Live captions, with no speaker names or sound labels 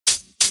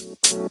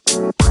Hello.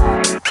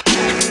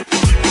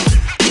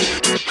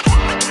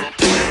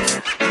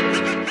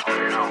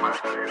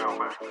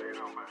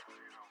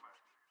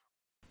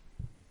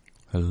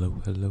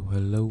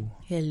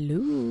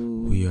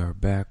 We are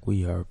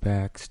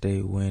back.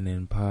 Stay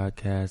Winning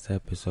Podcast,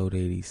 episode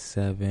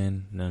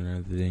 87. None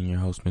other than your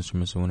host,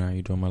 Mr. Winner. How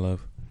you doing, my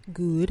love?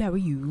 Good. How are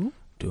you?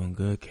 Doing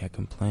good. Can't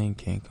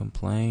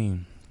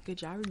complain. Good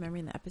job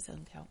remembering the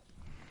episode count.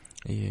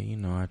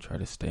 Yeah, I try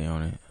to stay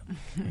on it.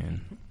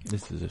 And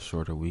this is a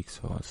shorter week,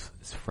 so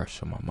it's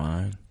fresh on my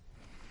mind.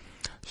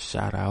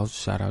 Shout out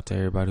to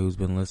everybody who's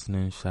been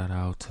listening. Shout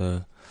out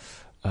to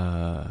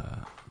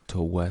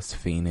West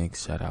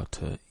Phoenix. Shout out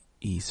to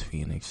East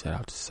Phoenix. Shout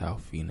out to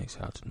South Phoenix.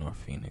 Shout out to North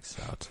Phoenix.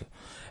 Shout out to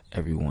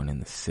everyone in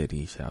the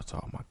city. Shout out to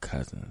all my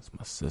cousins,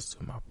 my sister,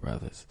 my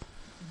brothers.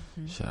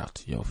 Mm-hmm. Shout out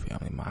to your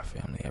family, my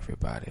family,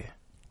 everybody.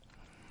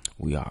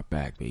 We are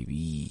back,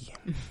 baby.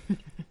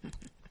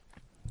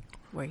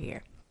 We're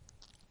here.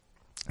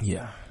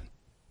 Yeah.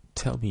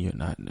 Tell me you're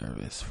not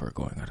nervous for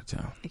going out of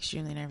town.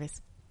 Extremely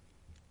nervous.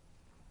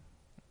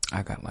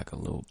 I got like a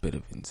little bit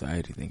of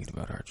anxiety thinking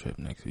about our trip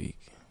next week.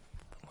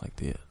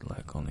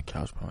 Like on the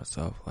couch by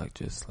myself,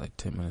 just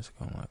 10 minutes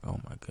ago, I'm like, oh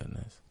my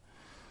goodness.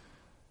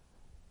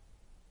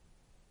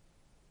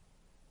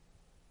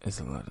 It's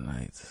a lot of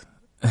nights.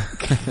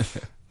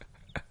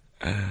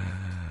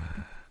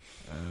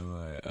 I'm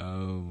like,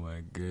 oh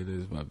my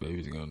goodness, my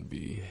baby's gonna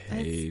be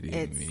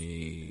hating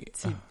me.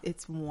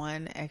 It's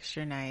one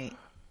extra night.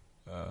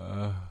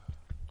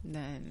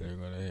 Then they're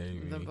gonna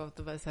hate me. The both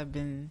of us have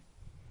been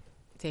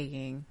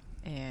taking,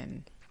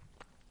 and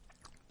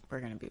we're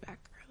gonna be back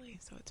early,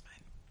 so it's fine.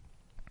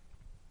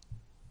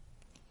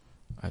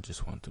 I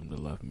just want them to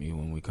love me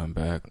when we come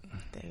back.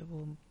 They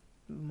will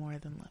more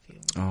than love you.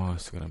 Oh,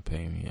 it's gonna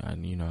pay me.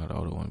 You know how the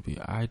older one be.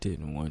 I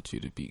didn't want you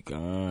to be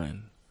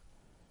gone.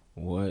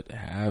 What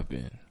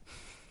happened?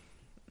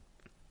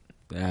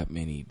 That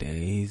many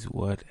days?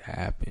 What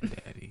happened,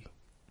 Daddy?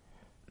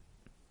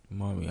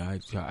 Mommy, I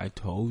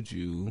told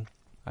you.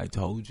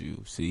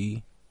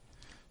 See?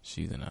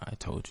 She's in a I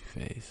told you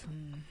phase.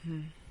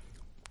 Mm-hmm.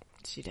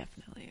 She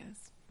definitely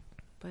is.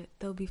 But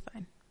they'll be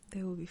fine.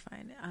 They will be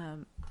fine.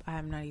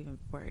 I'm not even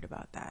worried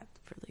about that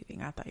for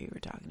leaving. I thought you were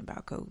talking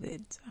about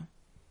COVID, so.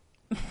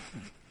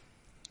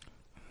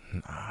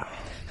 Nah.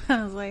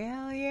 I was like,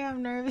 hell yeah,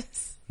 I'm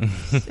nervous.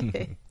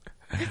 Shit.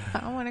 I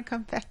don't want to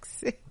come back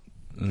sick.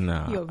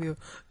 Nah. You'll be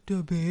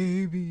the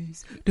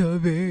babies.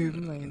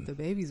 I'm like, the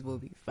babies will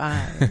be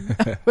fine.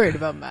 I'm worried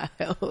about my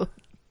health.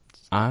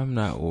 I'm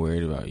not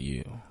worried about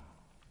you.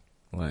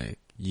 I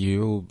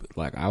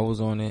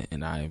was on it,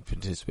 and I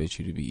anticipate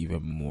you to be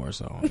even more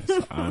so on it.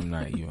 So I'm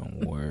not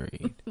even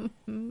worried.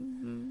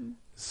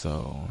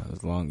 So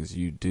as long as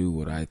you do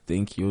what I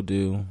think you'll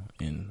do,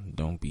 and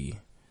don't be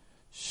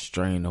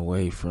straying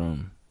away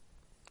from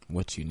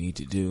what you need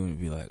to do, and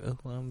be like, oh,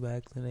 I'm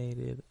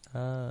vaccinated.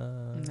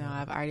 No,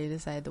 I've already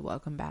decided the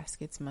welcome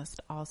baskets must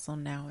also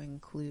now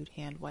include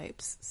hand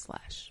wipes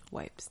 /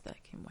 wipes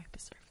that can wipe a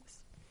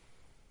surface.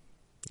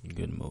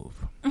 Good move.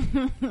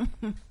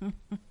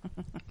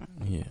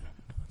 Yeah.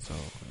 So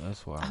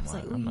that's why I was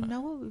like, you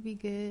know what would be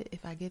good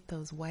if I get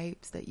those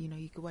wipes that,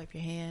 you could wipe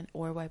your hand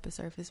or wipe a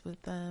surface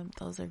with them.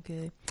 Those are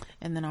good.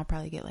 And then I'll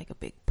probably get like a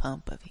big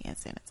pump of hand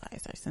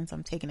sanitizer since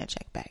I'm taking a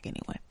check bag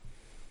anyway.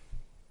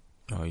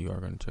 Oh, you are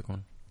going to check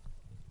one?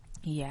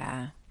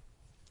 Yeah.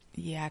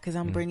 Yeah, because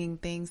I'm bringing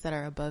things that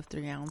are above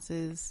 3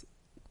 ounces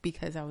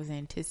because I was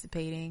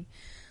anticipating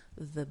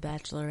the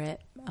Bachelorette.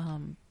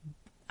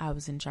 I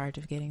was in charge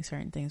of getting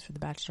certain things for the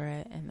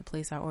Bachelorette, and the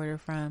place I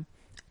ordered from,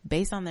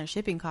 based on their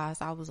shipping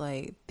costs, I was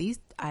like, these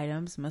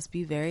items must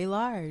be very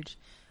large.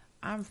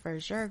 I'm for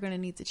sure going to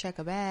need to check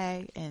a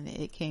bag. And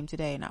it came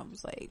today, and I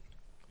was like,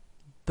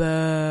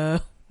 buh.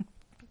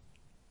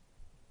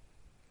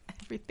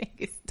 Everything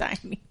is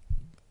tiny.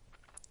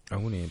 I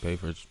wouldn't even pay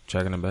for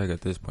checking a bag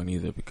at this point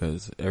either,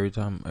 because every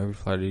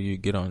flight you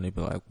get on, they'd be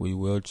like, we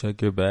will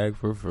check your bag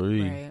for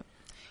free. Right.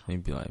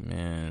 They'd be like,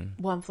 man.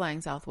 Well, I'm flying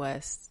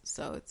Southwest,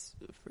 so it's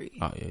free.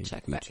 Oh, yeah.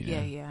 Check back.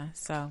 Yeah.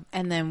 So,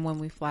 and then when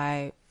we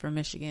fly from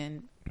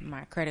Michigan,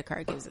 my credit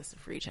card gives us a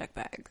free check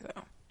bag. So,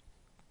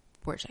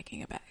 we're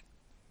checking a bag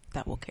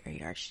that will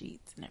carry our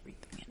sheets and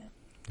everything in it.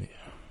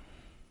 Yeah.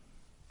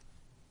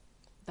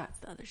 That's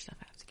the other stuff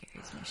I have to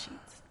carry is my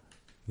sheets.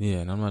 Yeah,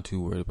 and I'm not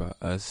too worried about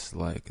us,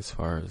 as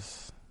far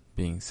as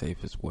being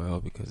safe as well,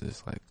 because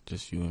it's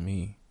just you and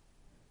me.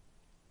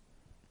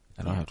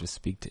 I don't have to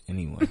speak to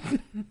anyone.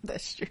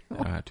 That's true. I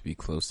don't have to be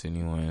close to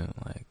anyone.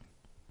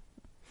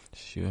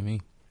 Just you and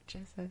me.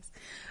 Just us.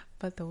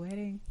 But the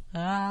wedding.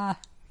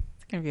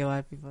 It's going to be a lot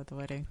of people at the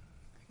wedding.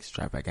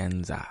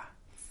 Extravaganza.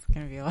 It's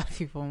going to be a lot of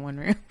people in one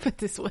room at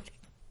this wedding.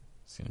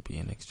 It's going to be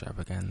an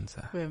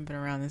extravaganza. We haven't been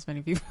around this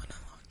many people in a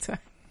long time.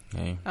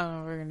 Hey. I don't know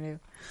what we're going to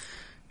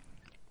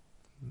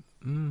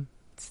do.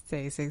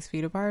 Stay 6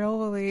 feet apart,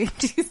 hopefully.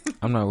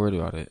 I'm not worried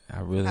about it. I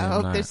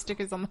hope there's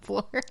stickers on the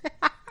floor.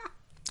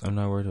 I'm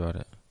not worried about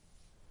it.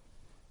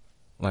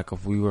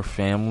 If we were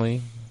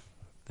family,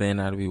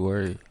 then I'd be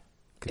worried.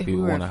 If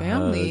people want to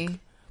hug.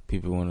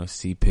 People want to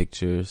see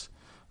pictures.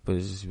 But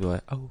it's just be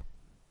like, oh,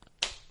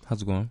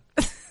 how's it going?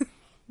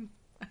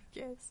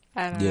 Yes.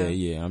 I don't know.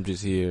 Yeah. I'm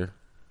just here.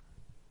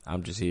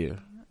 I'm just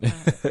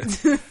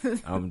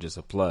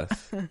a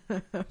plus.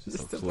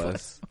 Just a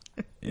plus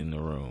in the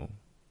room.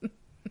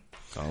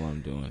 That's all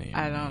I'm doing here.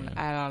 I don't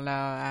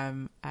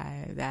know.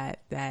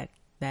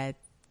 That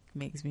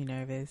makes me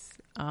nervous.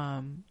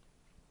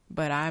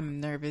 But I'm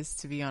nervous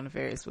to be on a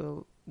Ferris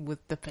wheel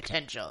with the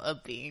potential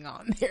of being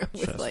on there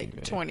with Trust like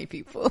me, 20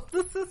 people.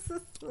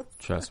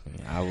 Trust me,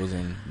 I was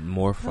in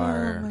more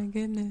fire Oh my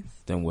goodness.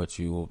 than what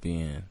you will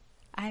be in.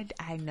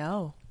 I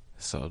know.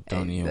 So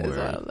don't even That's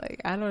why worry. I'm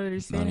like, I don't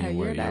understand Don't how even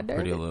you're worry your not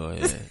pretty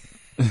nervous.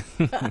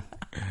 little head.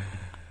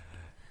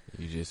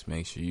 You just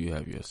make sure you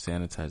have your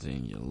sanitizer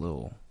in your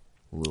little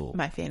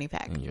My fanny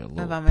pack. in your I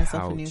little bought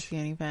myself a new pouch.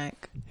 fanny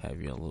pack. Have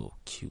your little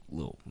cute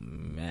little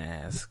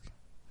mask,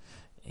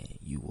 and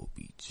you will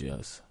be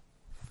just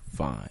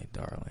fine,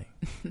 darling.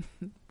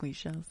 We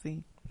shall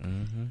see.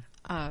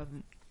 Mm-hmm.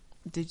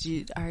 Did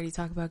you already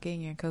talk about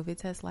getting your COVID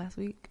test last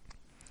week?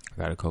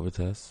 I got a COVID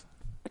test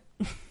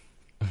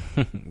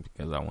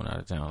because I went out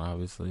of town,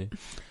 obviously.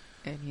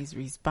 And he's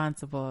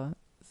responsible.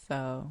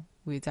 So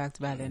we talked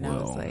about it, and I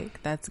was Well,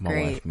 like, that's My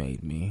great wife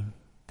made me.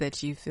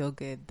 that you feel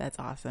good. That's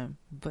awesome.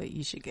 But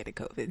you should get a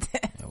COVID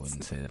test. I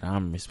wouldn't say that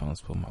I'm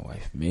responsible. My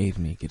wife made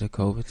me get a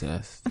COVID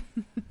test.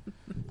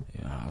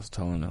 I was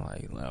telling her,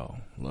 like, well,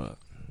 look,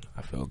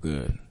 I feel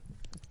good.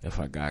 If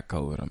I got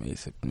COVID, I'm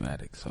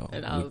asymptomatic, so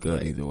we're good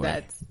like, either way.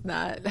 That's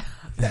not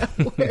how that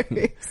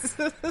works.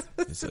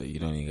 So you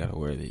don't even got to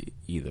worry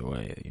either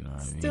way, you know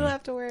what I mean? Still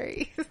have to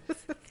worry.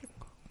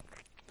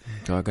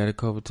 So I got a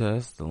COVID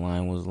test. The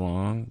line was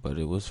long, but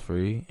it was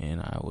free,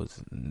 and I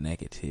was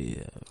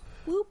negative.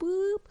 Whoop,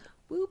 whoop,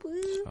 whoop,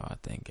 whoop. So I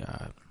thank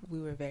God. We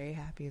were very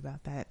happy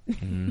about that.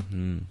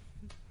 Mm-hmm.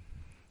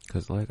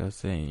 Because like I was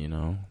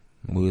saying,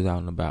 we was out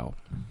and about.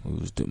 We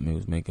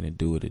was making it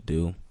do what it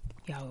do.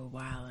 Y'all were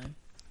wildin'.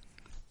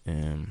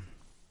 And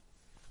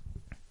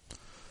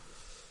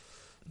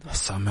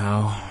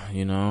somehow,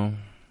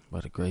 by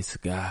the grace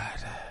of God.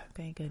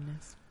 Thank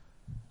goodness.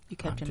 You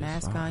kept your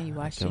mask on. You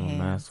washed your I kept hands.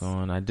 my mask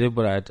on. I did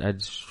what I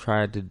just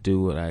tried to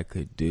do what I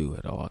could do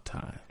at all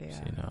times,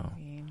 I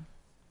mean,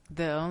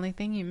 the only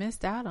thing you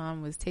missed out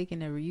on was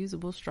taking a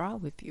reusable straw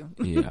with you.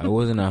 Yeah, I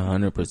wasn't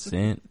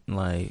 100%.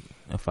 Like,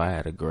 if I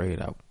had a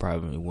grade, I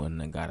probably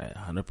wouldn't have got a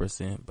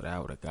 100%, but I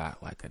would have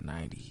got like a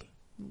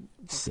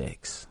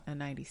 96. A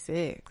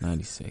 96.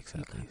 96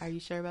 at least. Are you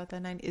sure about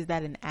that 90? Is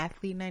that an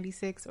athlete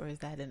 96 or is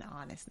that an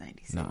honest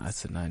 96? No,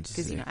 it's a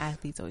 96. Because,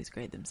 athletes always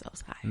grade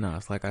themselves high. No,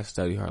 it's like I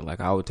study hard. Like,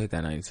 I would take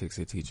that 96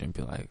 to teacher and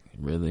be like,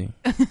 really?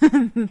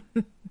 Give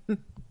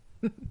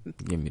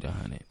me the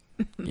 100.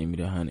 Give me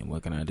the 100.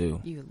 What can I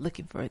do? You're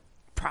looking for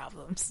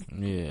problems.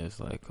 Yeah, it's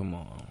like, come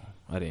on.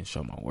 I didn't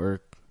show my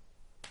work.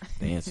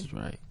 The answer's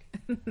right.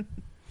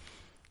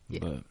 Yeah.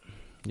 But,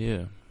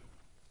 yeah.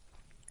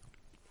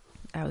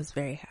 I was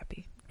very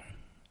happy.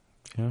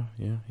 Yeah.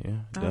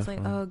 I was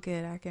like, oh,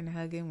 good. I can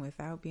hug him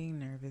without being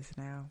nervous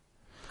now.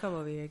 Come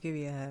over here. Give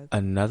me a hug.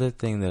 Another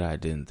thing that I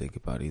didn't think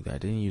about either, I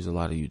didn't use a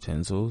lot of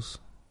utensils.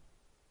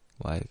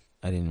 Like,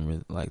 I didn't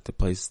really, like, the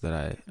place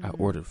that I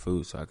ordered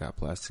food, so I got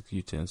plastic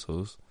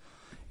utensils.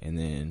 And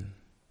then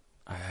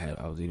I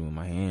was eating with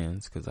my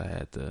hands because I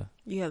had the...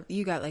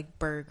 You got like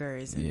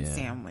burgers and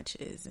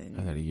sandwiches and...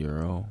 I got a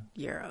Euro.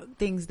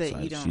 Things that So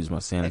you I just don't... use my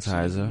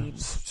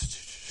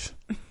sanitizer.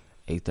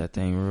 Ate that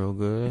thing real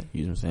good.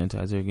 Used my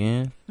sanitizer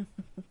again.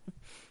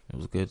 It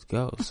was good to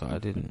go. So I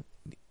didn't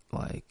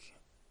like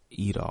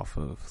eat off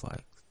of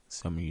like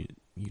some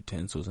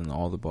utensils, and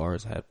all the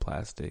bars had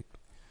plastic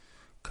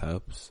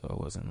cups, so it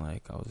wasn't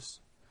like I was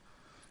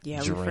we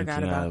drinking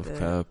forgot out about of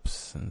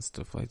cups and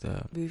stuff like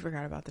that. We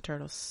forgot about the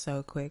turtles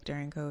so quick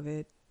during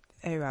COVID.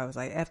 Everybody was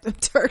like, F them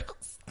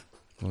turtles.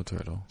 What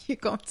turtle? You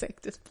gonna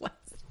take this plastic.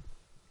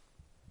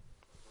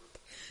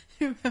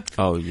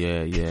 Oh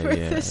yeah.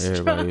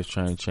 Everybody was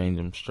trying to change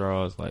them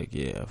straws. Like,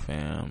 yeah,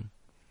 fam.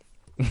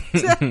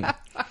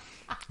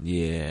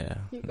 Yeah.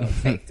 You gonna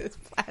take this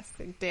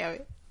plastic, damn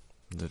it.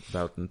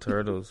 About the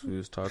turtles we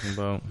was talking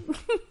about.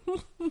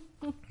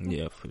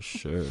 Yeah, for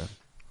sure.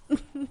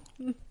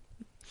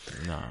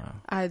 Nah.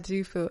 I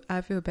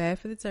feel bad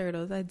for the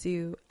turtles. I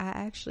do. I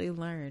actually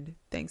learned,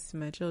 thanks to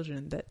my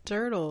children, that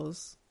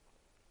turtles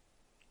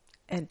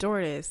and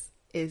tortoise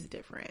is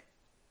different.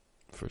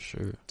 For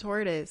sure.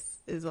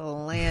 Tortoise is a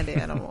land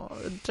animal.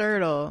 A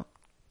turtle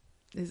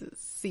is a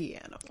sea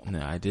animal.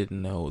 No, I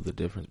didn't know the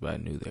difference, but I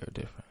knew they were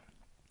different.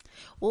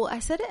 Well, I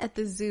said it at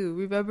the zoo.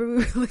 Remember, we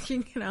were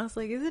looking and I was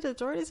like, is it a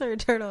tortoise or a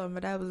turtle? And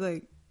my dad was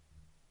like,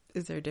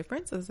 is there a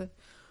difference? I was like,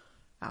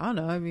 I don't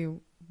know. I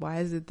mean, why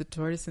is it the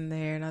tortoise in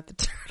there, not the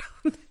turtle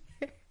in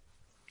there?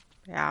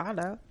 Yeah, I don't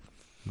know.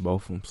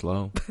 Both of them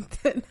slow. But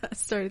then I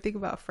started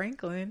thinking about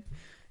Franklin.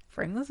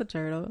 Franklin's a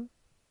turtle.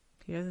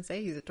 He doesn't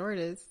say he's a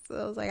tortoise. So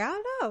I was like, I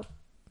don't know.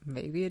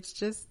 Maybe it's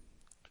just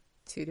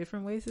two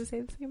different ways to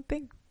say the same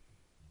thing.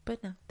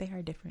 But no, they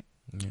are different.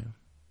 Yeah.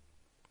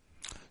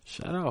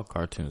 Shout out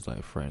cartoons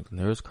like Franklin.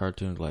 There was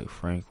cartoons like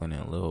Franklin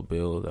and Little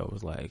Bill that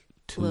was like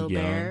too Lil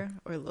young. Bear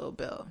or Lil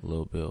Bill?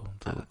 Lil Bill,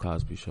 the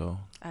Cosby Show.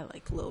 I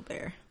like Lil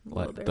Bear.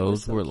 Like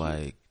those were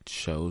like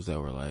shows that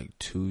were like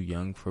too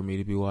young for me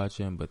to be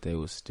watching, but they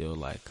was still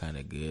like kind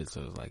of good.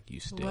 So it was like you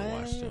still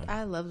watched them.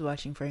 I loved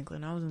watching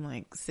Franklin. I was in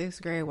like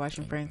 6th grade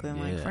watching Franklin.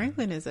 Like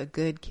Franklin is a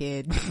good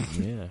kid.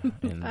 Yeah,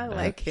 and I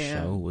like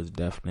him. Show was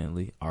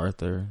definitely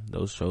Arthur.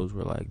 Those shows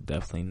were like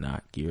definitely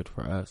not geared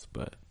for us,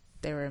 but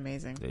they were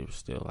amazing. They were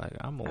still like,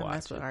 I'm gonna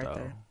watch it Arthur.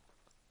 though.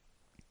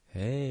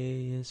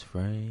 Hey, it's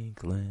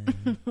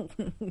Franklin.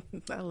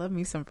 I love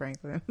me some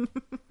Franklin.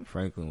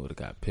 Franklin would have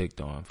got picked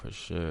on for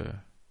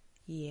sure.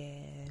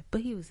 Yeah,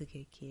 but he was a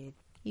good kid.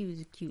 He was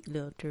a cute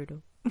little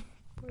turtle.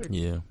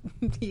 Yeah.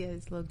 He had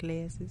his little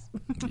glasses.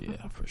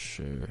 Yeah, for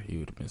sure. He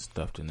would have been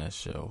stuffed in that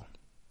show.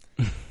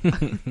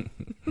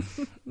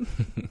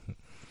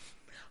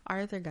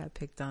 Arthur got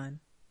picked on.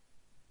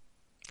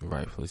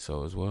 Rightfully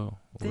so as well.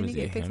 Didn't he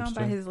get picked on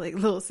by his like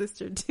little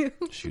sister too?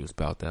 She was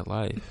about that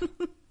life.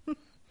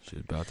 She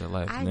was about that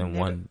life. And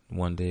then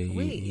one day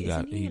he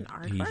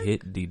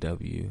hit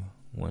DW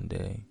one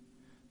day.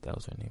 That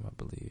was her name, I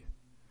believe.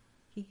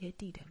 He hit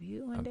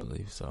DW one day? I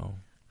believe so.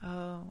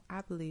 Oh,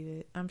 I believe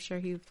it. I'm sure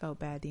he felt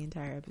bad the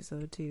entire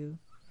episode too.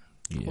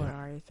 Yeah. Poor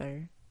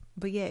Arthur.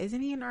 But yeah,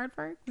 isn't he an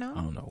aardvark? No?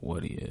 I don't know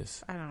what he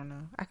is. I don't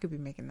know. I could be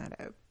making that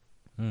up.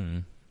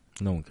 No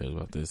one cares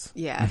about this.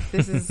 Yeah,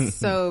 this is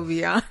so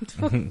beyond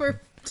what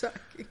we're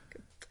talking.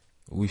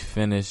 We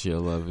finished Your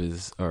Love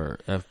Is or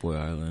F-Boy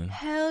Island.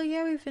 Hell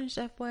yeah, we finished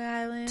F-Boy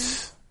Island.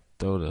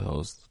 Throw the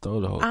whole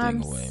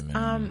thing away,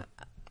 man.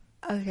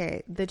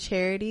 Okay, the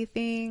charity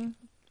thing.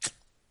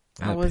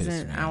 I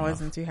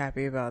wasn't too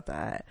happy about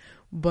that.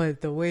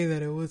 But the way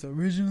that it was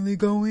originally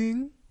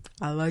going,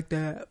 I like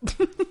that.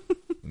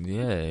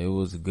 Yeah, it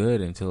was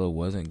good until it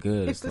wasn't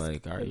good. It's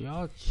like, are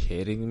y'all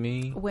kidding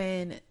me?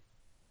 When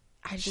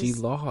she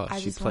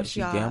lost.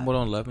 She gambled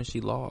on love and she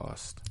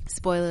lost.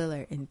 Spoiler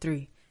alert in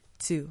 3,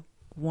 2,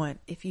 1.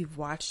 If you've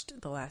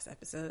watched the last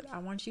episode, I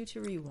want you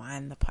to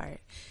rewind the part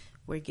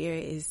where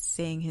Garrett is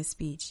saying his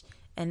speech.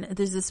 And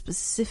there's a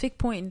specific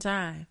point in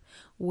time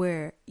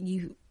where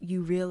you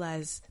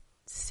realize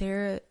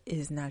Sarah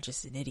is not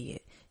just an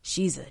idiot.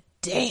 She's a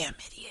damn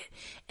idiot.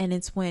 And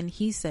it's when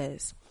he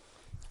says,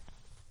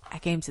 I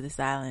came to this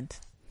island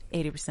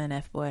 80%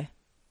 F-boy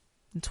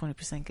and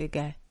 20% good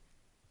guy.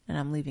 And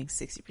I'm leaving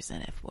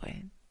 60%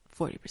 F-boy,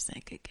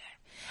 40% good guy.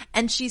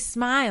 And she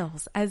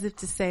smiles as if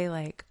to say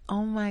like,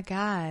 oh my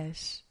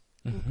gosh,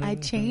 I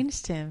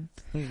changed him.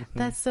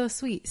 That's so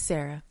sweet.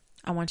 Sarah,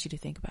 I want you to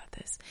think about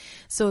this.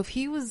 So if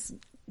he was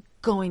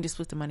going to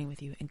split the money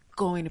with you and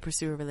going to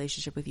pursue a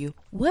relationship with you,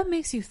 what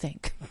makes you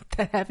think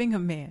that having a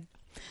man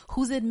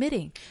who's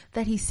admitting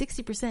that he's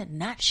 60%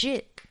 not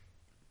shit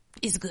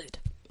is good?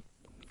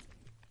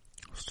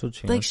 Still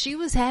like she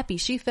was happy.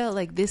 She felt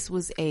like this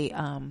was a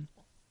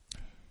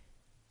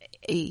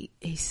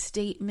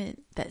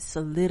statement that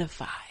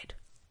solidified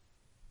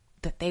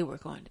that they were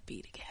going to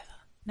be together.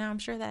 Now I'm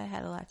sure that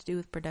had a lot to do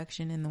with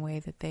production and the way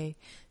that they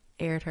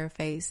aired her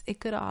face. It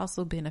could have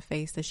also been a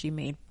face that she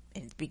made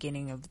in the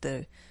beginning of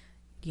the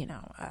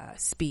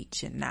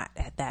speech and not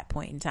at that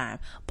point in time.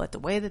 But the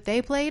way that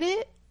they played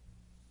it,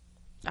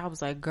 I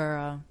was like,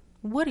 girl,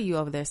 what are you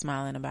over there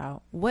smiling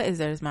about? What is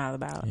there to smile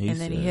about? And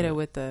then he hit her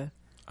with the,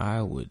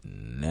 I would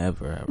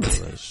never have a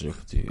relationship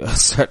with you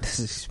outside this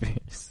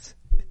experience.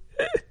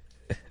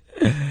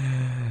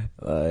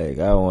 Like,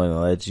 I want to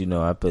let you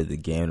know I played the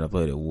game and I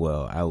played it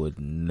well. I would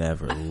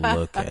never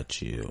look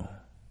at you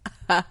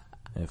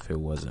if it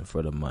wasn't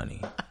for the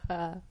money.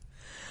 I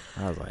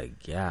was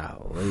like,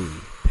 golly,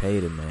 pay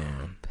the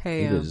man.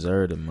 He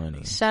deserved the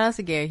money. Shout out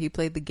to Gary. He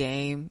played the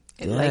game.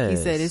 Yes, like he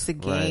said, it's a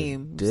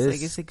game.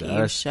 It's a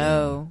game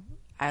show.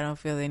 I don't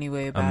feel any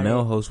way about it. A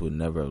male host would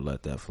never have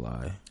let that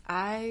fly.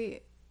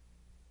 I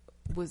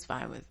was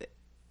fine with it.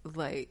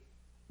 Like,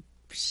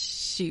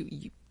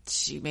 she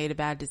made a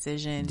bad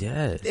decision.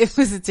 Yes. It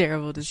was a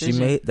terrible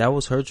decision. That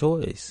was her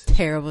choice.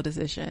 Terrible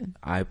decision.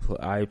 I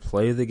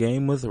play the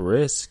game with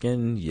risk,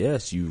 and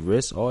yes, you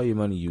risk all your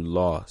money, you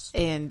lost.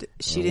 And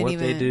she didn't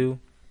even. What they do?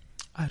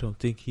 I don't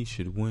think he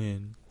should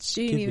win.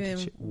 She didn't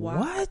even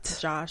walk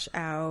Josh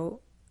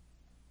out.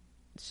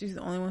 She's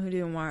the only one who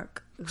didn't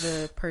walk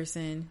the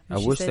person who I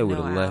wish they would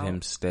have let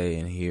him stay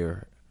and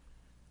hear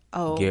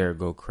Garrett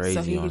go crazy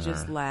on her. So he could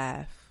just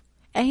laugh.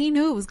 And he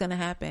knew it was going to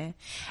happen.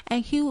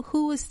 And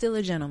who was still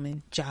a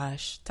gentleman?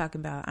 Josh.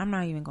 Talking about, I'm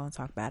not even going to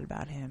talk bad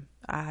about him.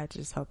 I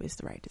just hope it's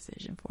the right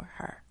decision for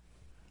her.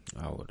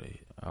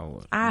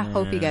 I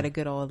hope he got a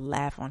good old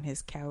laugh on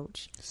his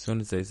couch. As soon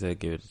as they said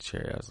give it to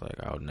Cherry, I was like,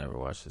 I'll never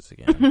watch this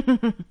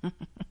again.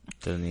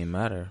 Doesn't even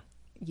matter.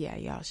 Yeah,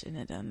 y'all shouldn't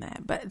have done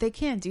that. But they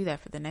can't do that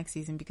for the next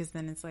season because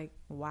then it's like,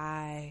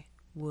 why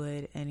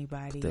would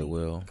anybody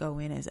go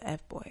in as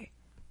F-boy?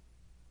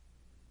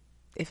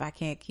 If I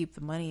can't keep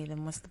the money,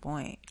 then what's the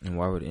point? And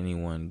why would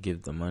anyone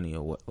give the money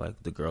or what?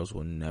 Like, the girls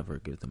will never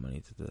give the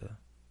money to the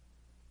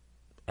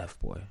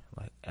F-boy,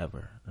 like,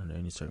 ever, under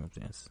any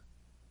circumstance.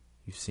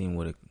 You've seen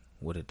what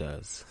what it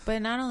does.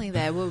 But not only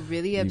that, what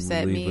really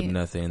upset you leave me with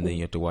nothing, and then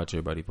you have to watch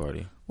everybody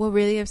party. What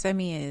really upset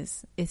me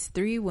is it's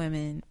 3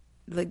 women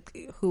like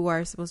who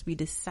are supposed to be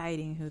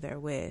deciding who they're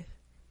with,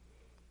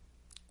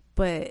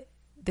 but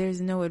there's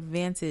no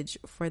advantage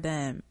for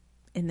them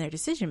in their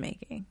decision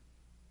making.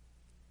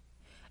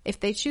 If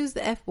they choose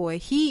the F-boy,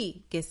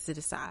 he gets to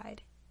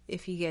decide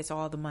if he gets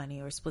all the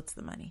money or splits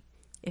the money.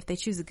 If they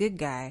choose a good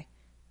guy,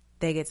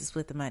 they get to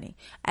split the money.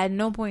 At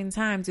no point in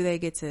time do they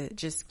get to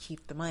just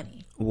keep the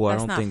money. Well,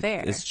 That's I don't not think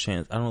fair. it's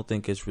chance. I don't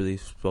think it's really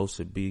supposed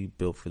to be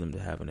built for them to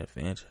have an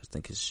advantage. I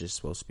think it's just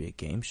supposed to be a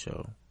game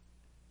show.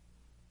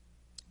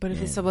 But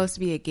if it's supposed to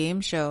be a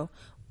game show,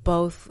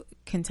 both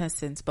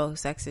contestants, both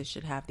sexes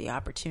should have the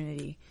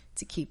opportunity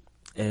to keep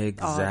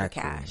all the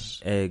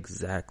cash.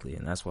 Exactly.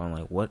 And that's why I'm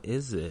like, what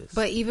is this?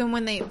 But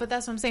but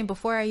that's what I'm saying.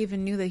 Before I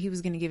even knew that he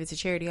was going to give it to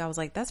charity, I was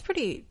like, that's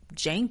pretty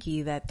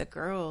janky that the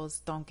girls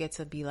don't get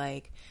to be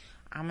like,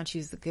 I'm going to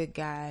choose the good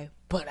guy,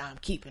 but I'm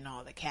keeping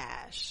all the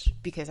cash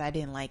because I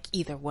didn't like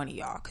either one of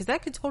y'all. Because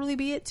that could totally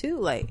be it too.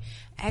 Like,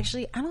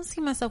 actually, I don't see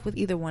myself with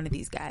either one of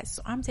these guys,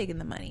 so I'm taking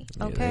the money.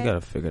 Okay. Yeah, they got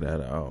to figure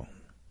that out.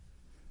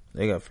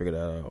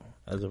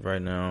 As of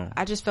right now,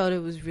 I just felt it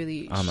was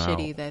really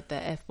shitty that the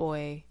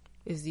F-boy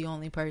is the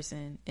only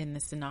person in the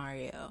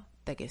scenario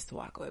that gets to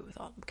walk away with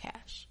all the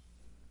cash.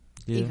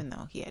 Yeah. Even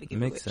though he had to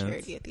give it to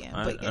charity at the end.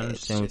 I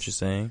understand what you're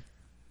saying.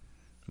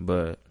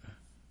 But,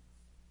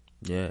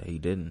 yeah, he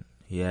didn't.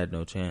 He had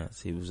no chance.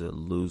 He was a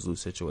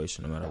lose-lose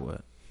situation no matter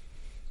what.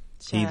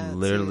 He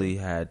literally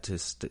had to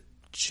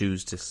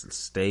choose to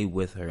stay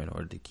with her in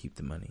order to keep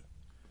the money.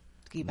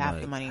 Keep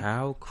half the money.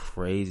 How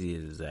crazy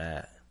is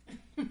that?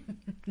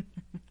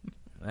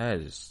 That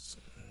is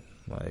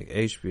like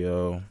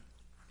HBO.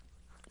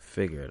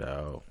 Figure it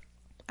out.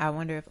 I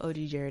wonder if OG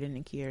Jared and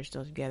Nakia are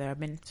still together. I've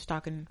been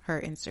stalking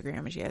her Instagram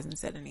and she hasn't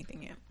said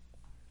anything yet.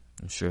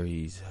 I'm sure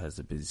he has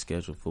a busy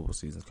schedule. Football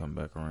season's coming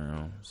back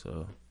around,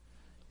 so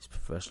he's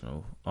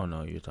professional. Oh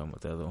no, you're talking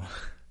about the other one.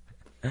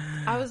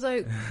 I was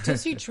like,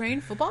 does he train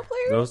football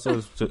players?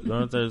 Do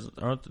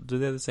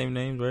they have the same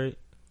names, right?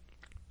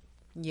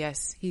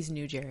 Yes, he's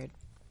New Jared,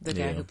 the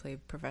guy who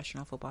played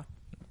professional football.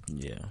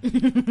 Yeah,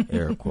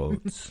 air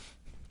quotes.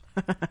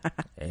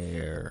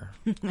 Air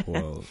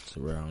quotes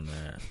around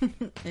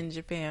that. In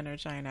Japan or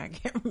China, I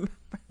can't remember.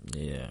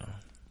 Yeah.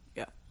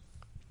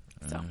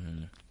 So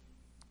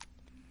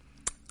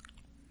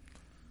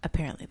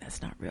apparently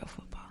that's not real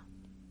football.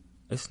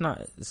 It's not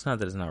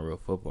that it's not real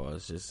football.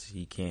 It's just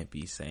he can't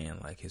be saying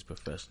like his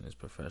profession is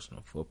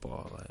professional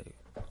football.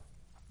 Like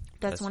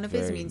that's one of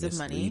his means of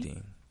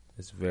money.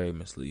 It's very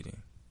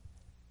misleading.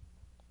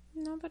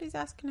 Nobody's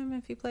asking him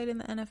if he played in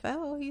the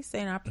NFL. He's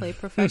saying I play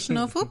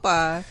professional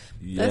football.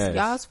 Yes. That's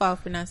y'all's fault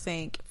for not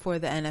saying for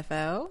the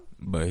NFL.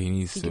 But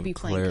he could be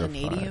playing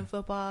Canadian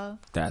football.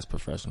 That's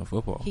professional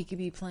football. He could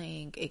be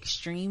playing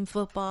extreme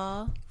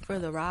football for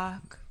The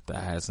Rock.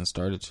 That hasn't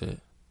started yet.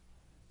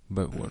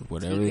 But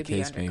whatever the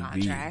case may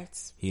be,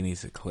 he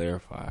needs to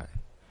clarify.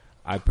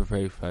 I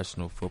play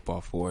professional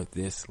football for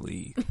this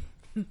league.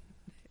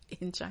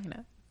 In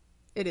China.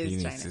 It is China.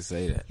 He needs to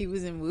say that. He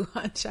was in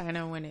Wuhan,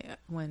 China when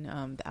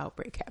the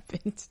outbreak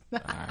happened. All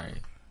right.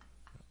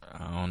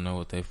 I don't know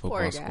what their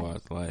football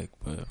squad's like,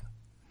 but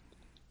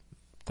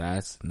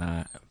that's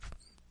not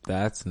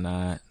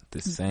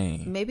the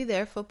same. Maybe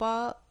their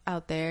football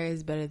out there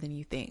is better than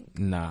you think.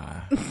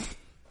 Nah.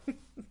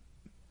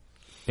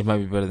 It might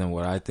be better than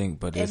what I think,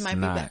 but it's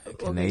not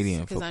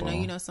Canadian football. Because I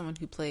know you know someone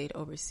who played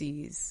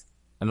overseas.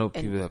 I know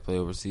people that play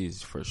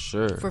overseas for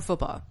sure. For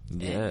football.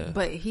 Yeah.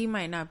 But he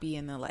might not be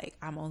in the like,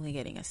 I'm only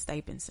getting a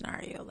stipend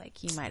scenario. Like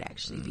he might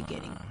actually be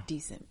getting a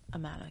decent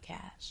amount of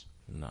cash.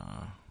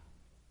 Nah.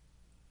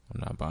 I'm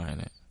not buying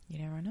it. You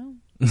never know.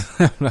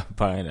 I'm not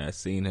buying it. I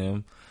seen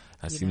him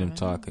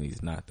talk and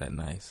he's not that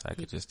nice. I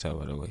could just tell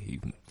by the way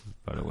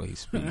he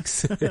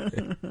speaks. I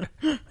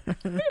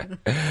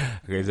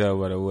could tell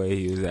by the way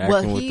he was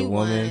acting with the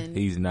woman.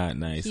 He's not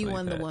nice. He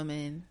won the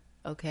woman.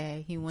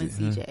 Okay. He won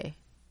CJ.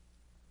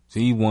 So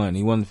he won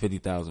the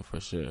 50,000 for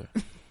sure.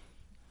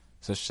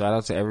 So shout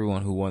out to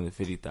everyone who won the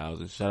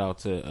 50,000. Shout out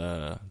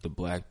to the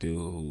black dude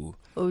who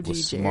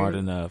was smart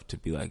enough to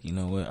be like, you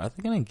know what? Are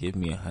they gonna give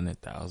me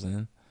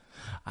 100,000?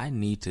 I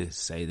need to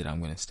say that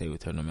I'm gonna stay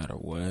with her no matter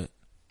what,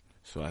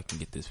 so I can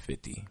get this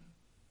 50.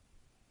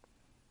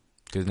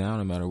 Because now,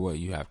 no matter what,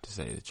 you have to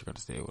say that you're gonna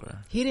stay with her.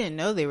 He didn't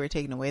know they were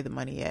taking away the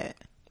money yet.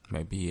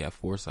 Maybe he had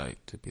foresight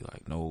to be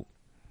like, nope,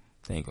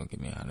 they ain't gonna give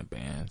me 100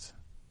 bands.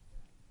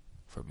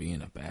 For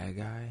being a bad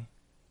guy?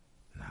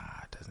 Nah,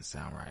 it doesn't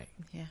sound right.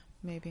 Yeah,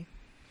 maybe.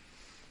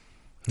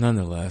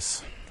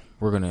 Nonetheless,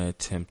 we're going to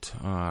attempt,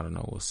 I don't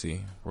know, we'll see.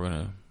 We're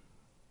going to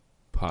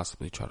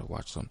possibly try to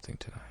watch something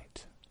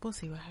tonight. We'll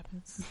see what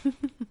happens.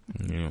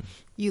 Yeah.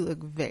 You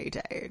look very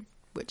tired,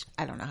 which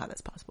I don't know how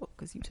that's possible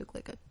because you took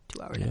like a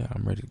 2-hour nap. Yeah,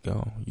 I'm ready to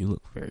go. You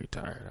look very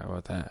tired. How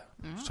about that?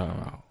 What you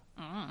talking about?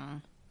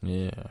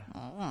 Yeah.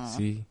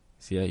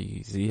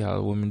 See how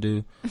the women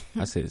do?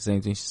 I said the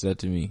same thing she said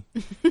to me.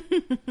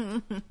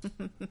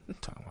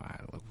 Talking about I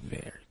look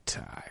very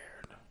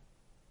tired.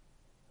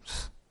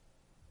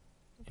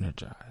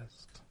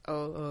 energized.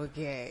 Oh,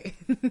 okay.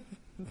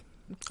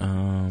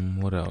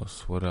 What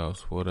else?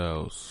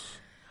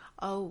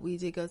 Oh, we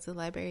did go to the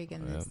library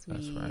again this week.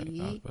 That's right.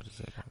 I was about to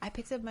say that. I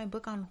picked up my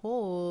book on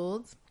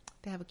hold.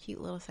 They have a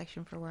cute little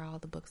section for where all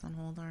the books on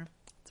hold are.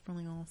 It's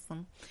really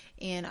awesome.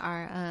 And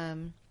our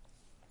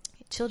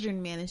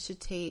children managed to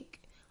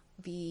take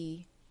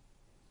the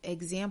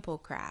example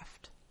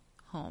craft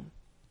home.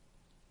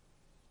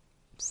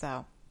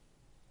 So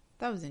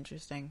that was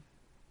interesting.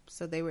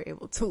 So they were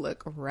able to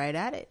look right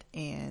at it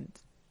and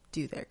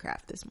do their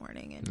craft this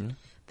morning. And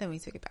then we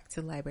took it back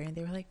to the library and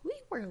they were like, we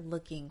were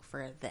looking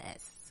for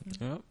this.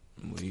 Yep,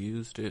 we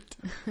used it.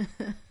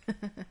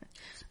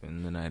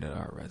 Spend the night at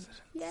our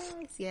residence.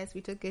 Yes,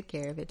 we took good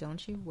care of it.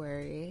 Don't you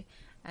worry.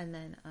 And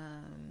then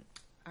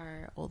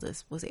our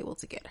oldest was able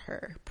to get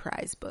her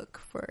prize book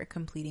for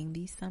completing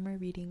the summer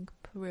reading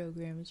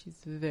program, and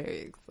she's very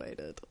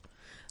excited.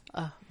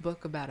 A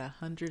book about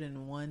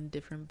 101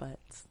 different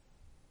butts.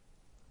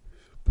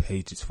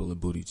 Pages full of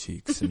booty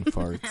cheeks and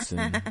farts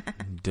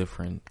and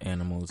different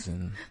animals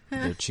in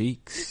their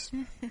cheeks.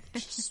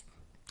 Just,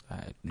 I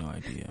had no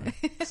idea.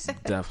 This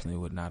definitely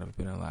would not have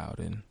been allowed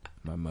in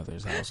my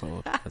mother's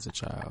household as a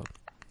child.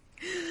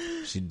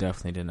 She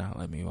definitely did not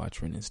let me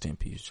watch Ren and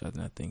Stimpy, which I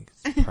think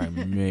is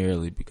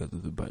primarily because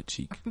of the butt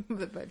cheek.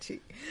 The butt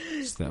cheek.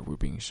 Just that we're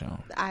being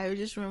shown. I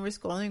just remember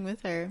scrolling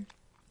with her,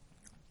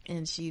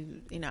 and she,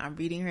 I'm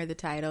reading her the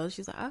title.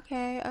 She's like,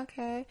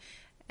 okay.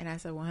 And I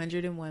said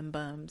 101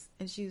 bums.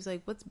 And she was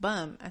like, what's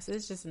bum? I said,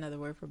 it's just another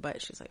word for butt.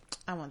 She's like,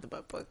 I want the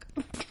butt book.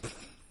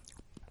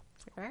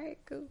 All right,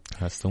 cool.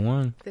 That's the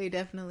one. They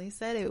definitely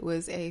said it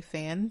was a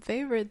fan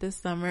favorite this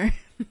summer.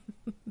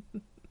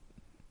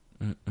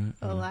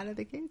 A lot of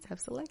the kids have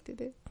selected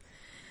it.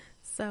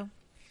 So,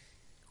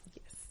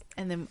 yes.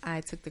 And then I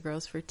took the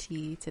girls for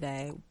tea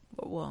today.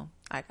 Well,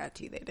 I got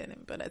tea. They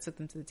didn't. But I took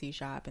them to the tea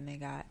shop and they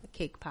got a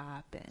cake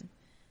pop and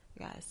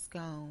got a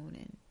scone,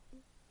 and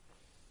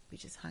we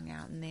just hung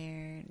out in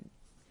there, and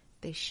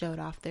they showed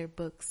off their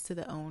books to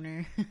the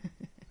owner.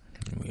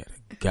 We had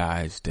a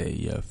guy's day,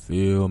 you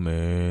feel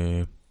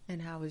me?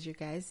 And how was your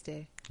guy's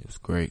day? It was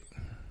great.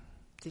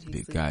 Did we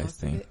did guys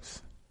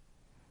things.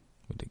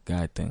 We did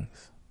guy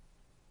things.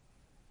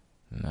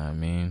 You know what I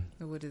mean?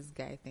 What is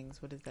guy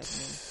things? What does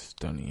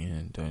that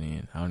mean? Don't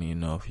even. I don't even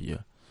know if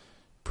your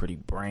pretty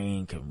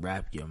brain can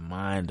wrap your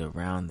mind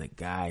around the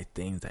guy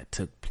things that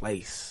took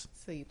place.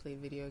 So you played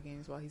video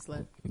games while he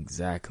slept?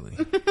 Exactly.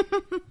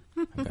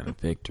 I got a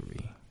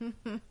victory. You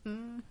know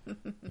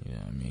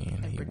what I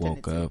mean? He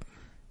woke up.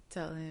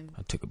 Tell him.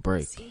 I took a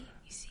break. You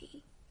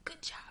see?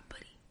 Good job,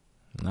 buddy.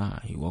 Nah,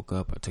 he woke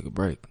up. I took a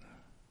break.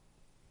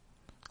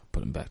 I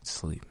put him back to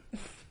sleep.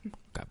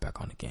 Got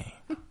back on the game.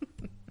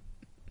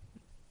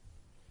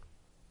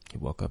 He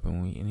woke up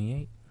and he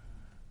ate.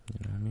 You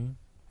know what I mean?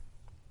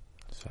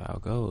 That's how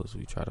it goes.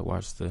 We try to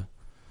watch the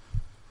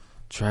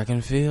track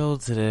and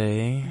field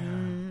today.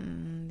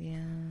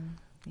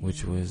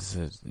 Which was,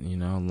 a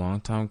long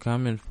time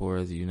coming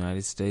for the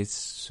United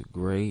States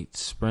great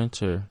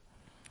sprinter.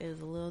 It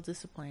was a little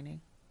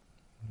disappointing.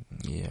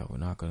 Yeah, we're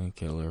not going to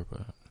kill her,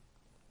 but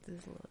it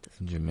was a little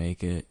disappointing.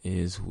 Jamaica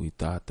is who we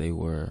thought they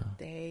were.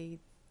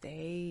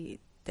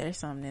 There's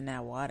something in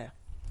that water.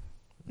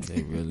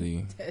 They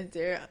really...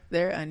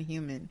 they're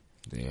unhuman.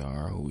 They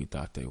are who we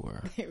thought they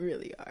were. They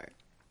really are.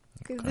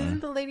 Because isn't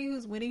the lady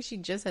who's winning, she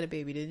just had a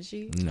baby, didn't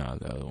she? No,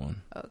 the other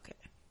one. Okay.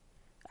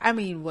 I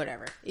mean,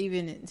 whatever.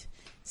 Even in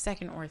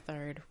second or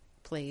third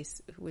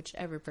place,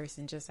 whichever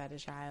person just had a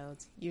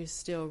child, you're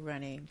still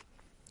running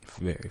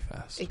very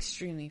fast.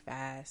 Extremely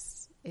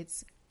fast.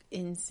 It's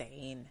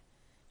insane.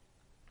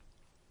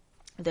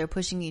 They're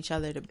pushing each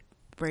other to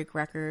break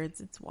records.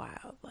 It's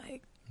wild.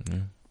 Like,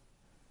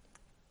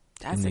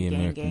 that's and a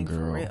American gang for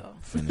girl real.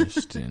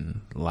 Finished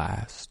in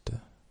last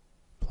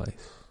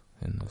place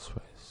in this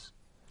race.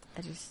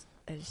 I just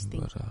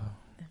think. But,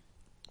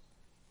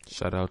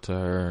 shout out to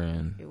her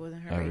and it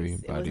wasn't her everybody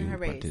race. It wasn't her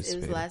who race. participated. It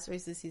was the last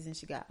race this season.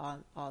 She got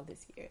all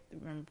this year.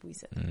 Remember we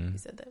said that. We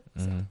said that.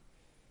 So.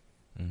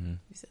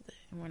 We said that,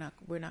 and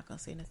we're not gonna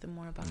say nothing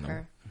more about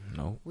her.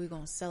 No, we're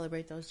gonna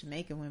celebrate those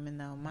Jamaican women,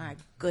 though. My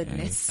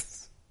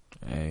goodness,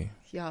 hey,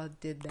 y'all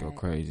did that. Go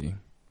crazy.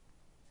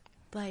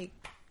 Like,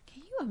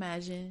 can you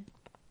imagine?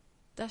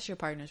 That's your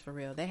partners for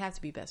real. They have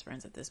to be best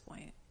friends at this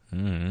point.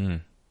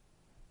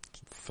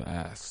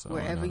 Fast.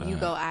 Wherever you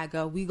go, I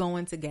go. We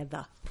going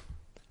together.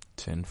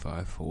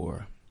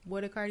 10-5-4.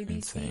 What did Cardi B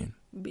say?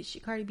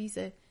 Cardi B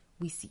said,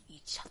 "We see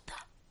each other."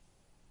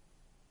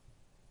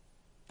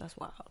 That's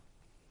wild.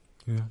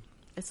 Yeah.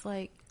 It's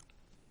like,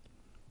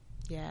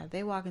 yeah,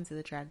 they walk into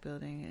the track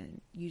building and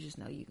you just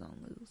know you're going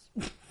to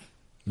lose.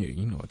 Yeah,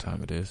 you know what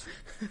time it is.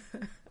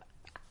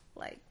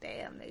 Like,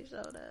 damn, they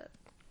showed up.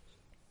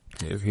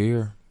 They're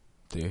here.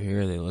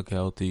 They look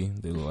healthy.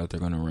 They look like they're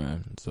going to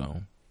run.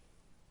 So,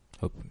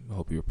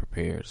 hope you're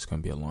prepared. It's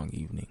going to be a long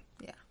evening.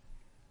 Yeah.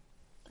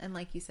 And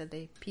like you said,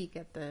 they peak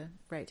at the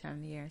right time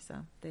of the year. So,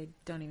 they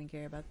don't even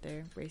care about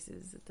their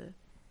races at the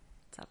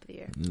top of the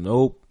year.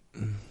 Nope.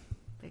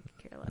 They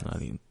can care less.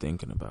 Not even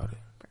thinking about it.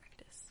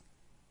 Practice.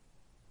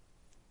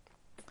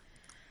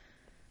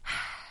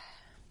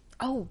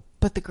 Oh,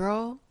 but the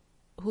girl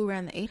who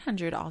ran the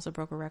 800 also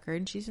broke a record,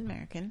 and she's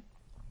American.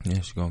 Yeah,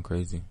 she's going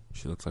crazy.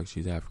 She looks like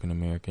she's African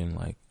American,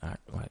 like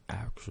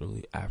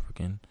actually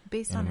African.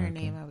 Based on her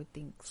name, I would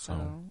think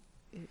so.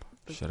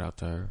 Shout out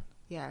to her.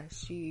 Yeah,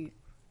 she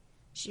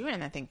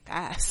ran that thing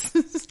fast.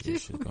 Yeah,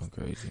 she's going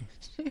crazy.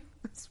 She was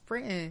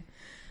sprinting.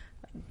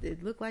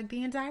 It looked like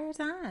the entire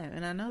time.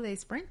 And I know they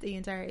sprint the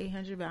entire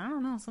 800, but I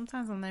don't know.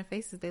 Sometimes on their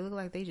faces, they look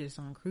like they just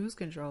on cruise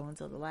control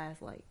until the last,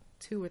 like,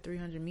 200 or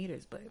 300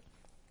 meters. But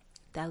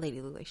that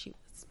lady looked like she was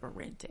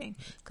sprinting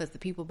because the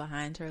people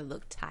behind her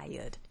looked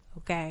tired.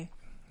 Okay?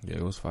 Yeah,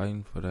 it was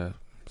fighting for that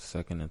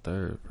second and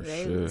third, for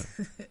sure.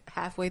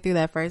 Halfway through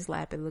that first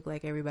lap, it looked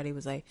like everybody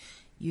was like,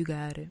 you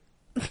got it.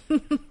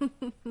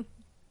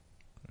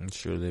 I'm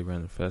sure they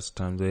ran the fastest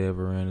time they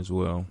ever ran as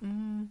well.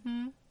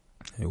 Mm-hmm.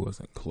 It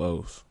wasn't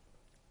close.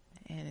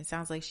 And it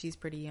sounds like she's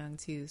pretty young,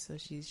 too, so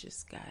she's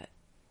just got...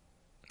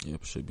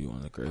 Yep, should be one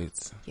of the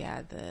greats.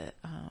 Yeah, the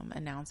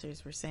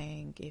announcers were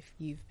saying if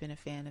you've been a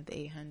fan of the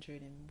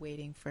 800 and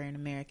waiting for an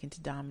American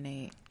to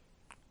dominate,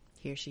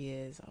 here she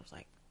is. I was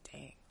like,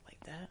 dang, like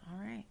that? All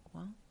right,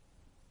 well,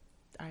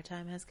 our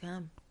time has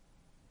come.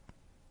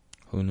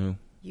 Who knew?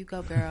 You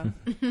go, girl.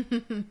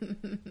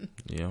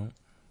 Yeah.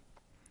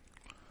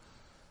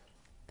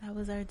 That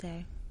was our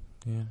day.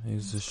 Yeah, it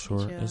was a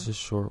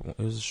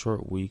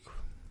short week.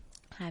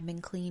 I've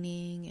been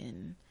cleaning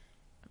and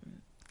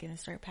I'm gonna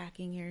start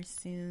packing here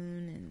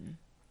soon and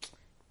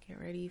get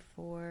ready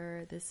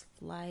for this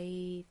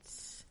flight.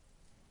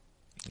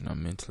 And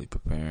I'm mentally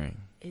preparing.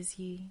 Is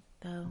he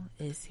though?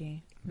 Is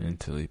he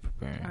mentally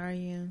preparing? Are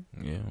you?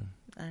 Yeah.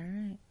 All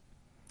right.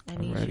 I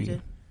need you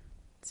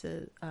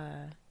to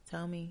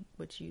tell me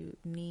what you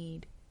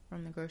need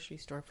from the grocery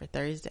store for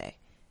Thursday,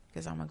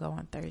 because I'm gonna go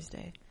on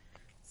Thursday,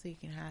 so you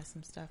can have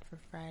some stuff for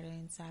Friday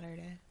and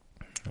Saturday.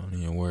 Don't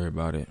even worry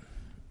about it.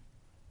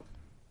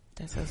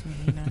 That's supposed to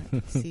mean not.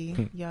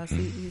 See? Y'all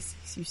see?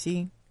 You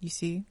see?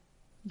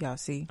 Y'all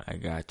see? I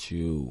got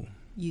you.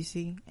 You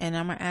see? And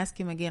I'm going to ask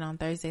him again on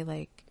Thursday,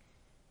 like,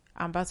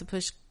 I'm about to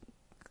push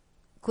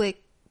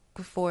click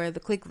for the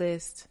click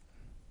list.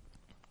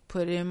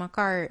 Put it in my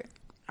cart.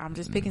 I'm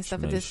just picking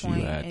stuff at this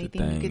point.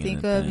 Anything you could think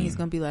of. And he's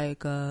going to be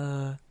like,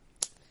 oh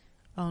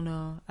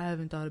no, I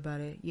haven't thought about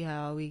it.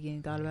 Yeah, all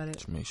weekend thought about it.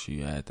 Just make sure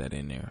you add that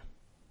in there.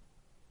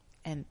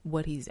 And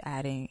what he's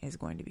adding is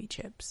going to be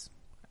chips.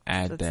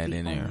 Add that in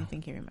there. That's the only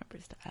thing he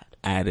remembers to add.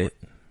 Add it.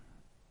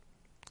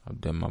 I've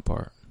done my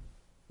part.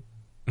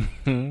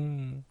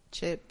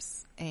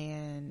 Chips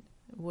and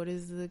what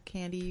is the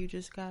candy you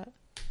just got?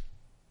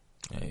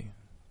 Hey,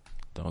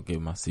 don't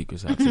give my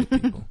secrets out to the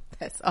people.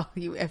 That's all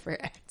you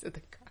ever add to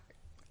the cart.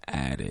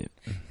 Add it.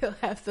 He'll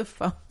have the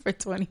phone for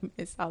 20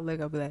 minutes. I'll look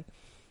up like,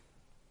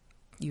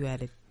 you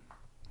added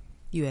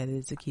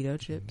the keto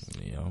chips?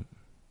 Yep.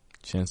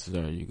 Chances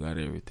are you got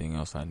everything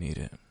else I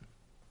needed.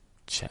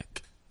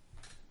 Check.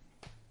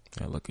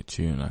 I look at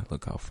you and I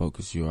look how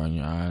focused you are in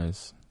your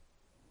eyes.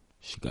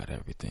 She got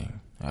everything.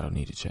 I don't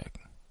need to check.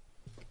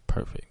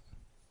 Perfect.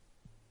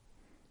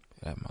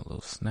 Got my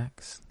little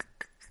snacks.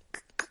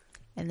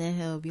 And then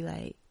he'll be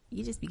like,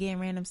 you just be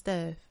getting random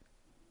stuff.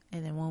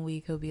 And then one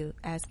week he'll be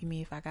asking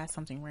me if I got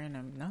something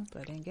random. No,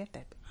 I didn't get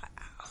that.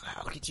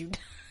 How could you?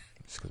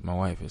 It's because my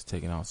wife is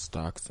taking out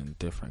stocks in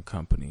different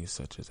companies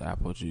such as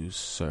apple juice,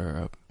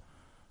 syrup,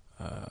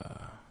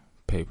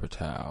 paper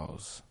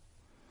towels,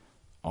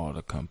 all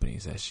the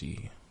companies that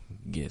she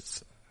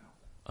gets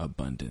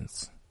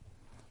abundance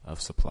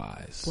of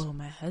supplies. Well,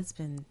 my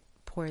husband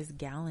pours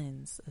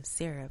gallons of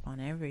syrup on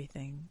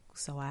everything,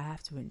 so I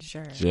have to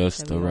ensure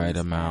just the right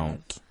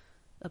amount.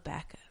 A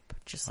backup,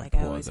 just like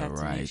I always have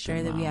to make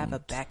sure that we have a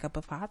backup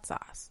of hot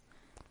sauce.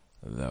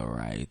 The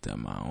right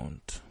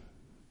amount.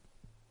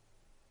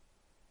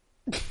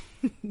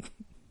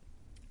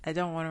 I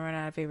don't want to run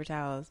out of paper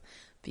towels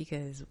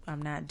because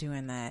I'm not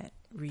doing that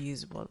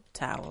reusable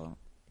towel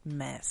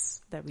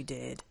mess that we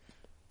did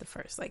the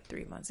first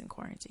 3 months in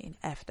quarantine.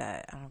 F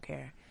that. I don't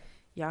care.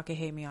 Y'all can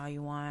hate me all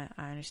you want.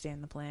 I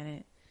understand the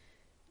planet,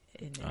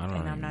 and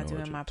I'm not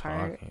doing my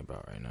part. Talking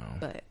about right now,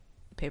 but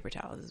paper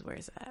towels is where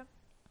it's at.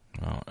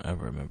 I don't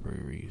ever remember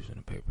reusing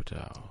a paper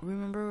towel.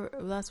 Remember,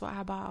 that's why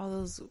I bought all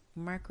those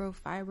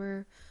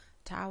microfiber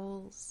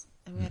towels,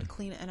 and we had to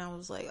clean it. And I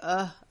was like,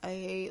 I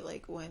hate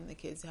when the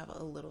kids have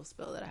a little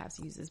spill that I have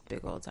to use this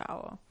big old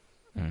towel,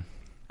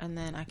 and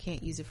then I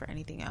can't use it for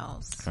anything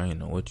else. I didn't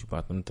know what you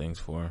bought them things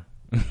for.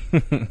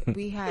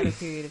 We had a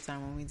period of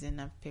time when we didn't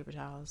have paper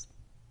towels,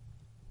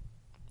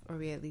 or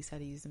we at least had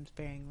to use them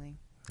sparingly.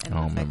 And I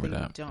don't the fact remember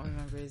that you don't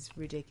remember is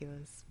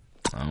ridiculous.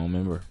 I don't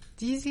remember.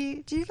 Do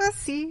you guys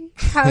see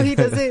how he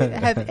doesn't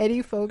have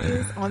any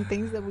focus on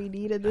things that we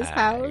need in this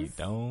house?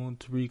 I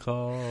don't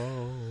recall.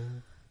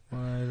 What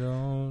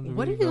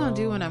are you going to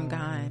do when I'm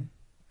gone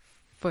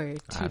for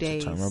 2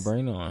 days? I have to turn my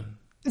brain on.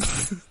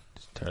 Just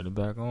turn it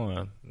back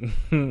on.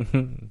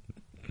 I'm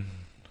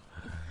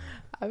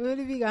going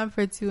to be gone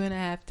for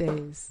 2.5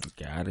 days.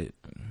 Got it.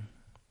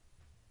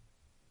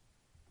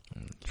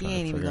 He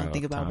ain't even going to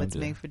think about what to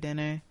make for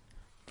dinner.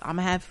 I'm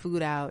gonna have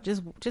food out.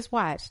 Just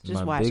watch. Just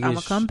My watch. I'm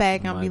gonna come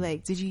back and I'll my- be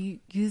like, did you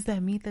use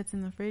that meat that's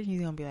in the fridge? He's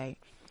gonna be like,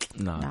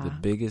 Nah, Nah.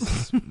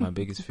 my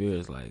biggest fear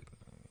is like,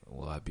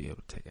 will I be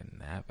able to take a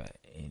nap at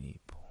any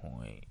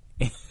point?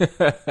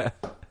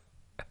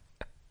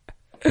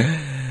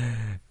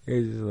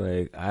 It's just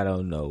like, I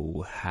don't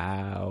know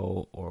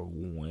how or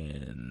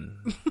when.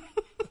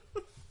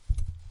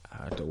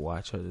 I had to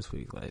watch her this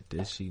week. Like,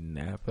 did she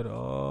nap at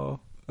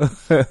all?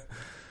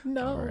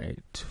 no. All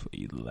right,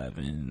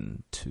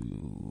 11 to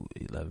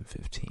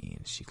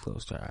 11:15, she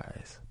closed her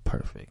eyes.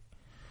 Perfect.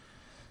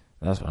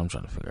 That's what I'm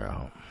trying to figure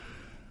out.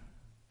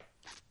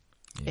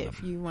 Yeah.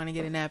 If you want to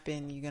get a nap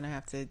in, you're gonna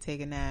have to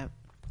take a nap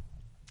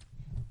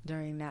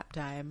during nap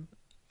time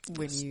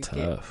when It's you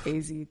tough. get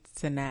AZ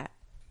to nap,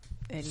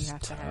 and you It's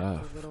have to have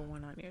tough. the little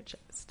one on your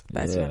chest.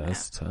 That's yeah, your nap.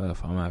 that's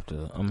tough. I'm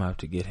gonna have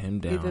to get him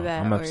down. Either that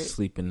I'm gonna have or- to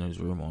sleep in his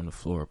room on the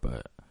floor,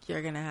 but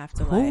You're gonna have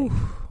to like,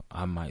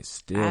 I might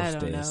still I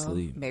don't stay know,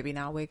 asleep. maybe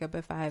not wake up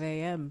at 5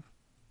 a.m.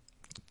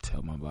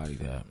 Tell my body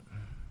that.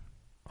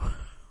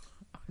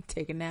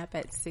 Take a nap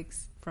at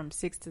 6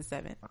 to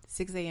 7,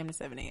 6 a.m. to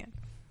 7 a.m.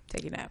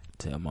 Take a nap.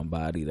 Tell my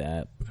body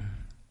that.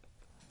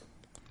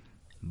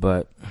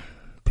 But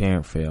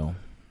parent fail.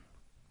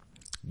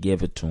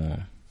 Give it to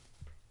him.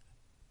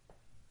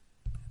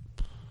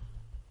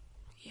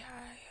 Yeah,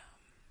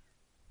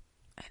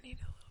 I need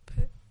a little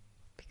bit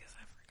because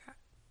I forgot.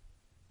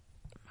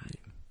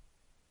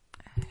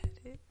 I had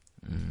it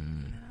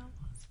and then I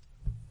lost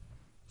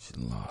She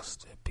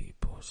lost it,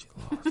 people. She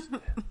lost it.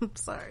 it. I'm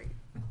sorry.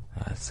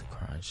 That's a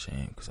crying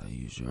shame because I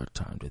used your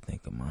time to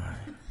think of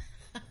mine.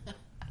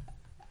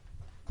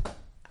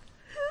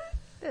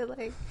 They're like,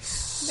 they know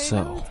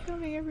So, it's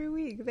coming every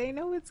week. They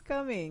know it's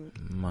coming.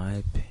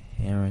 my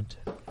parent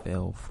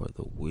fail for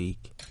the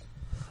week.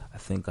 I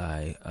think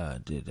I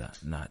did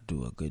not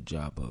do a good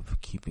job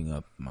of keeping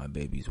up my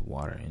baby's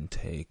water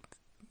intake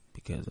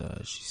because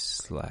she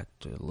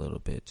slacked a little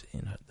bit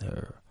in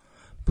her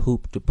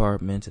poop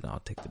department, and I'll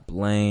take the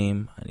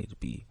blame. I need to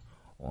be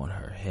on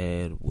her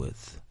head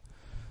with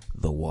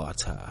the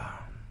water.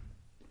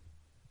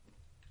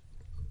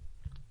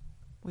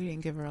 We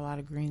didn't give her a lot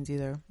of greens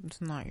either. It's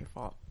not your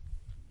fault.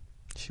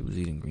 She was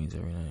eating greens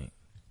every night.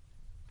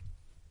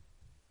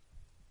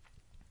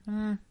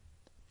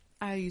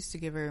 I used to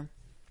give her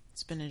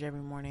spinach every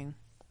morning,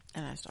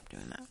 and I stopped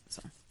doing that.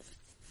 So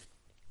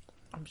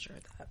I'm sure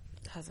that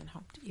hasn't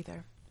helped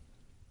either.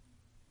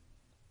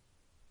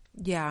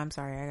 Yeah, I'm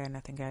sorry. I got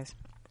nothing, guys.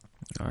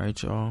 All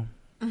right, y'all.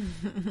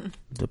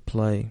 The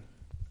play.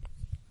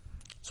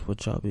 It's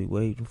what y'all be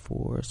waiting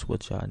for. It's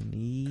what y'all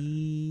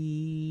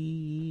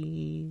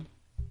need.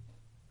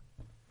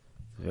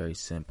 It's very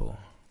simple,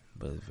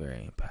 but it's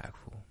very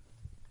impactful.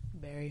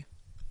 Barry.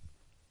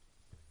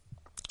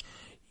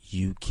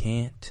 You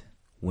can't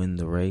win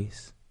the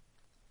race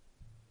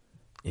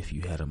if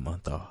you had a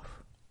month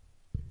off.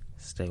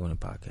 Stay Winning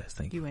Podcast.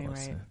 Thank you You for ain't right.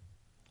 listening.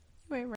 You ain't right.